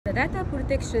The Data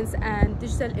Protections and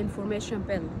Digital Information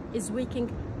Bill is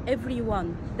weakening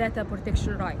everyone's data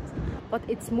protection right, but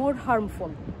it's more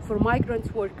harmful for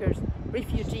migrant workers,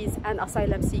 refugees, and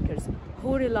asylum seekers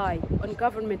who rely on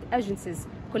government agencies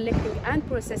collecting and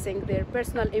processing their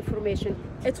personal information.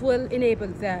 It will enable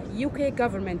the UK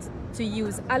government to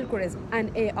use algorithms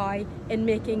and AI in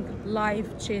making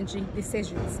life-changing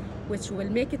decisions, which will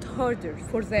make it harder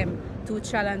for them to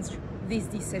challenge these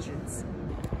decisions.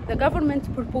 The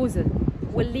government proposal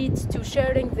will lead to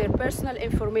sharing their personal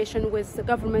information with the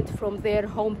government from their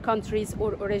home countries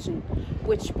or origin,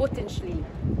 which potentially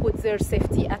put their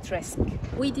safety at risk.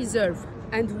 We deserve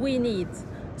and we need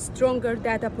stronger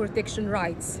data protection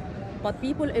rights, but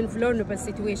people in vulnerable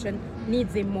situations need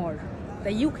them more.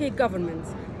 The UK government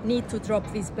needs to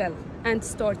drop this bill and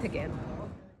start again.